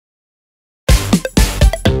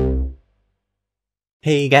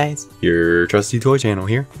Hey guys, your Trusty Toy Channel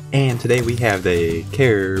here, and today we have the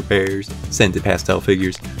Care Bears Scented Pastel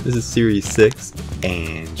figures. This is Series 6,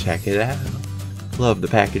 and check it out. Love the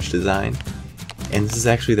package design, and this is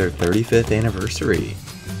actually their 35th anniversary,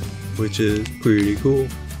 which is pretty cool.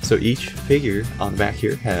 So each figure on the back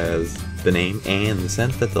here has the name and the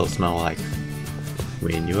scent that they'll smell like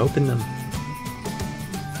when you open them.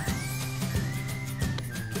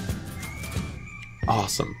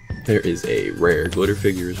 Awesome. There is a rare glitter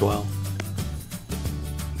figure as well.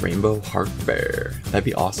 Rainbow Heart Bear. That'd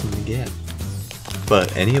be awesome to get.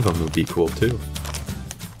 But any of them would be cool too.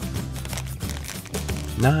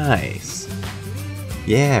 Nice.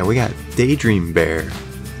 Yeah, we got Daydream Bear.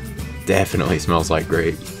 Definitely smells like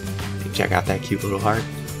grape. And check out that cute little heart.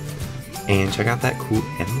 And check out that cool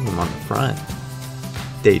emblem on the front.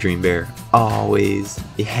 Daydream Bear always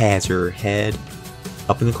has her head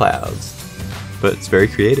up in the clouds. But it's very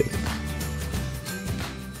creative.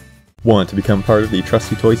 Want to become part of the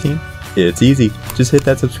Trusty Toy Team? It's easy, just hit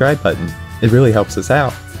that subscribe button. It really helps us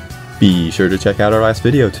out. Be sure to check out our last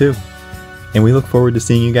video too. And we look forward to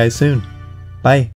seeing you guys soon. Bye!